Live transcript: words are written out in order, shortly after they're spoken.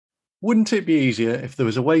Wouldn't it be easier if there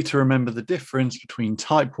was a way to remember the difference between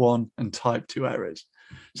type 1 and type 2 errors,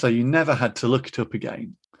 so you never had to look it up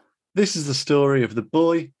again? This is the story of the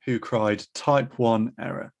boy who cried type 1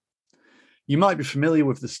 error. You might be familiar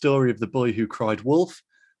with the story of the boy who cried wolf.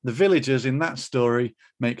 The villagers in that story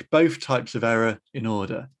make both types of error in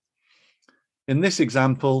order. In this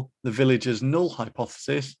example, the villagers' null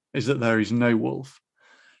hypothesis is that there is no wolf.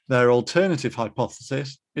 Their alternative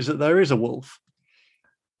hypothesis is that there is a wolf.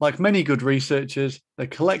 Like many good researchers, they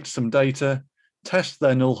collect some data, test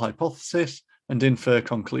their null hypothesis, and infer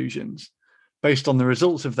conclusions. Based on the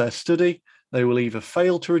results of their study, they will either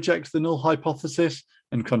fail to reject the null hypothesis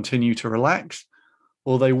and continue to relax,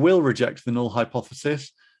 or they will reject the null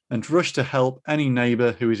hypothesis and rush to help any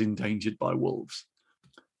neighbour who is endangered by wolves.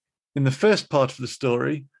 In the first part of the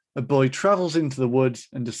story, a boy travels into the woods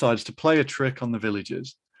and decides to play a trick on the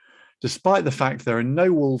villagers. Despite the fact there are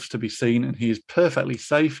no wolves to be seen and he is perfectly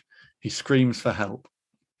safe, he screams for help.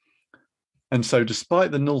 And so,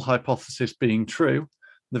 despite the null hypothesis being true,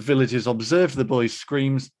 the villagers observed the boy's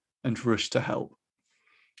screams and rushed to help.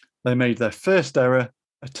 They made their first error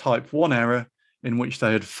a type 1 error in which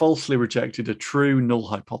they had falsely rejected a true null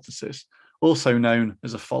hypothesis, also known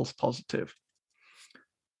as a false positive.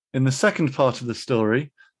 In the second part of the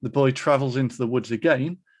story, the boy travels into the woods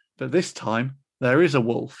again, but this time there is a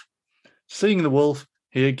wolf. Seeing the wolf,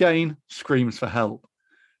 he again screams for help.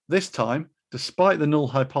 This time, despite the null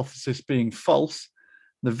hypothesis being false,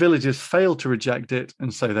 the villagers fail to reject it,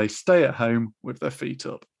 and so they stay at home with their feet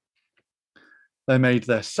up. They made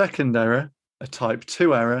their second error a type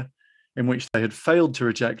 2 error in which they had failed to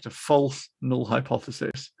reject a false null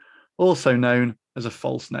hypothesis, also known as a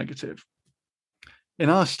false negative. In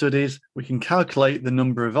our studies, we can calculate the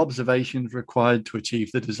number of observations required to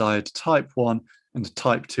achieve the desired type 1 and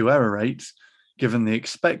type 2 error rates, given the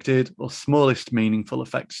expected or smallest meaningful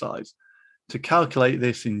effect size. To calculate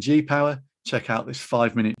this in G-Power, check out this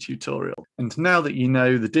 5-minute tutorial. And now that you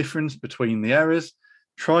know the difference between the errors,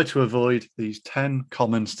 try to avoid these 10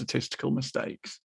 common statistical mistakes.